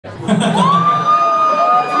That's totally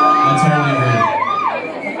rude.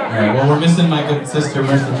 Alright, well, we're missing my good sister,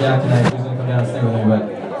 Marissa tonight. Who's gonna come down and sing with me, but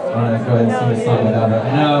I'm gonna go ahead and sing a song without her. I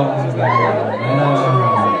know.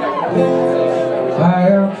 I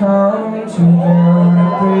have come to build a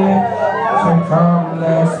bridge, so come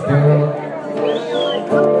let's build.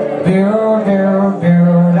 Build, build,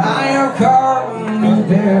 build. I have come to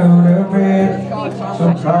build a bridge, so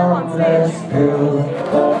come let's build.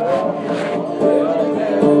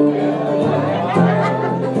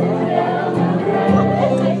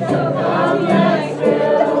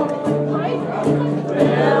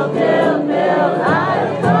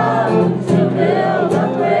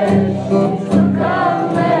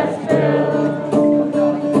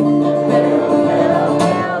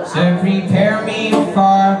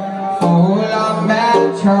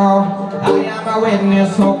 I am a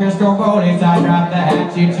witness, focused on bullets. I drop the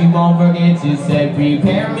hatchet, you won't forget to say,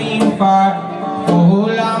 prepare me for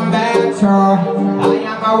full-on battle. I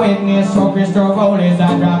am a witness, focused on bullets.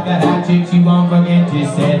 I drop the hatchet, you won't forget to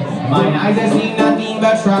say, mine eyes have seen nothing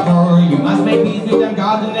but trouble. You must make peace with them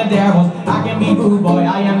gods and the devils. I can be rude, boy,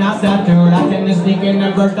 I am not subtle. I tend to sneak in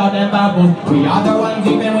and burst out them bubbles. We are the ones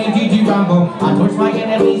even when you rumble. I torch my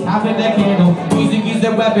enemies, half of the candle. Music is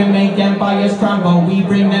the weapon, make empires crumble. We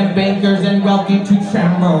bring them bankers and wealthy to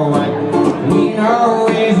tremble. We know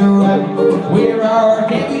is what we're all.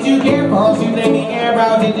 Can't be too careful, shoot them in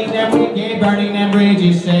arrows, hitting them wicked, burning them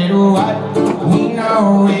bridges. Said what we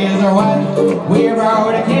know is what we're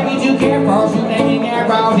all. Can't be too careful, shoot them in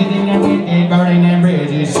arrows, hitting them wicked, burning them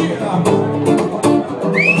bridges.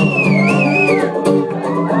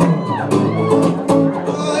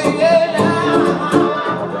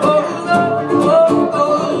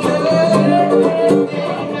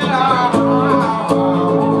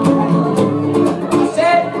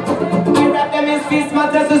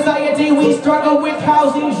 We struggle with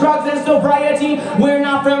housing, drugs, and sobriety. We're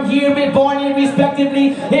not from here, but born in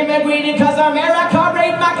respectively. Immigrated cause America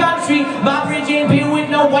raped my country. My bridge ain't built with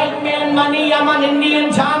no white man money. I'm on Indian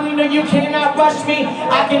time, you know you cannot rush me.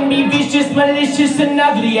 I can be vicious, malicious, and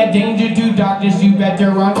ugly. A danger to darkness, you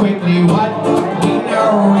better run quickly. What we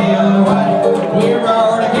know is what we're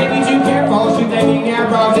all. I can't be too careful, shoot them in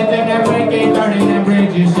arrows, hit them that breaking, burning them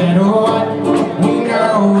bridges. Said what we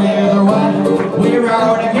know is what we're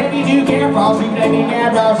all. I can't be too careful, shoot them in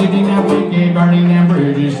arrows, hitting them wicked, burning them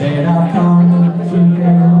bridges. Said I've come to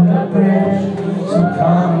build a bridge, so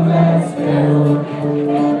come let's build.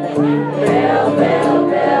 Build, build,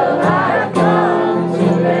 build. I've come to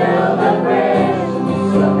build a bridge,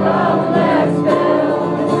 so come let's build.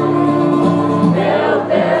 Build,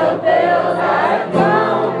 build, build. I've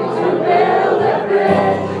come to build a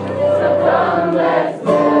bridge, so come let's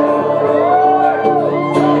build.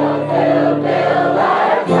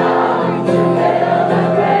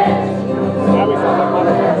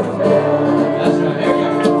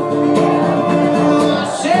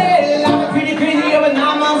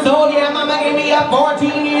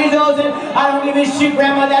 Shit,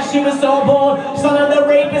 grandma, that shit was so bold. Son of the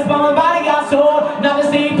rapist, but my body got sold. Not to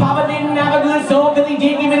say Papa didn't have a good soul, cause he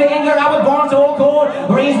didn't give me the anger, I was born so cold.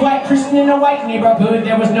 Raised white Christian in a white neighborhood.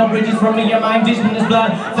 There was no bridges for me and my indigenous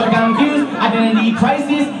blood. So I got confused, identity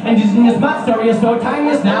crisis. Indigenous, my story is so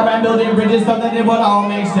timeless. Now I'm building bridges so that it will all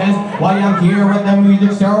make sense. While I'm here with the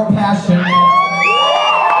music so passionate.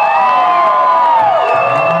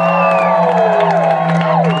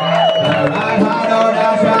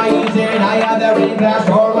 Flash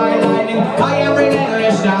for my lightning. I am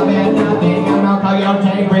relentless, stop at nothing. I'm not how you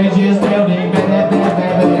take bridges, building.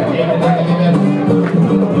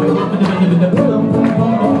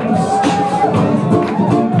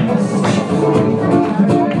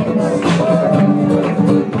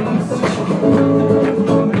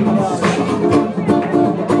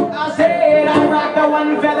 I said I rock the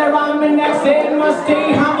one feather on my neck, said must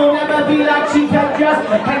stay humble, never be like she kept just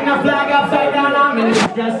hang the flag upside down. I'm in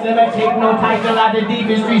just never take no title out of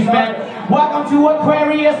deepest respect. Welcome to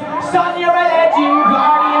Aquarius, son, you're a legend.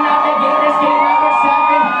 Guardian of the Gators, game number 7.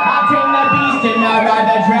 I tame the beast and I ride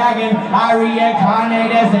the dragon. I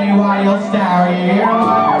reincarnate as a wild stallion.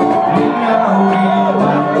 We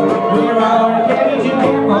know we're all getting too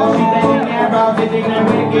careful. She's letting arrows, hitting them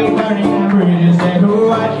wicked, burning them bridges. Said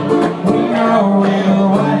what we know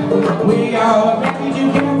what we all getting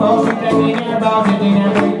too careful. She's letting arrows, hitting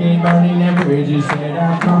them wicked, burning them bridges. Said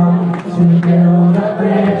I've come to build a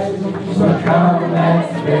bridge, so come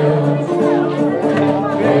let's build.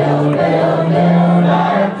 Build, build, build.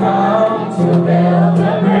 I've come to build a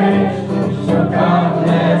bridge, so come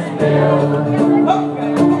let's build.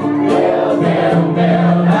 Build, build,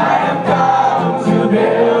 build. I've come to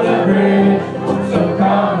build a bridge, so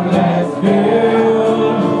come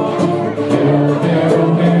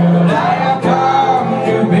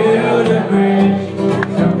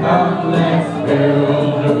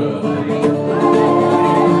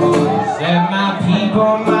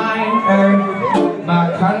together.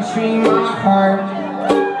 My country, my heart,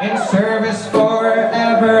 in service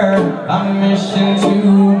forever. A mission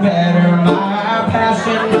to better. My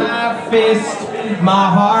passion, my fist, my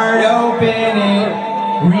heart, open it.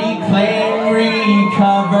 Reclaim,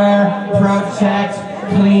 recover, protect,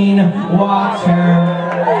 clean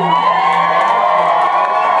water.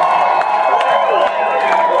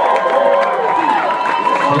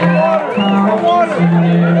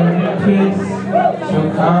 So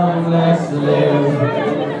come, let's live.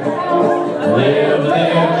 Live,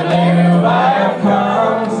 live, live. I have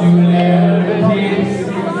come to live in peace.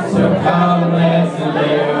 So come, let's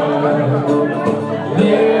live.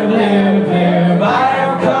 Live, live, live. I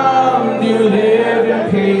have come to live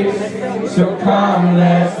in peace. So come,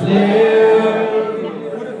 let's live.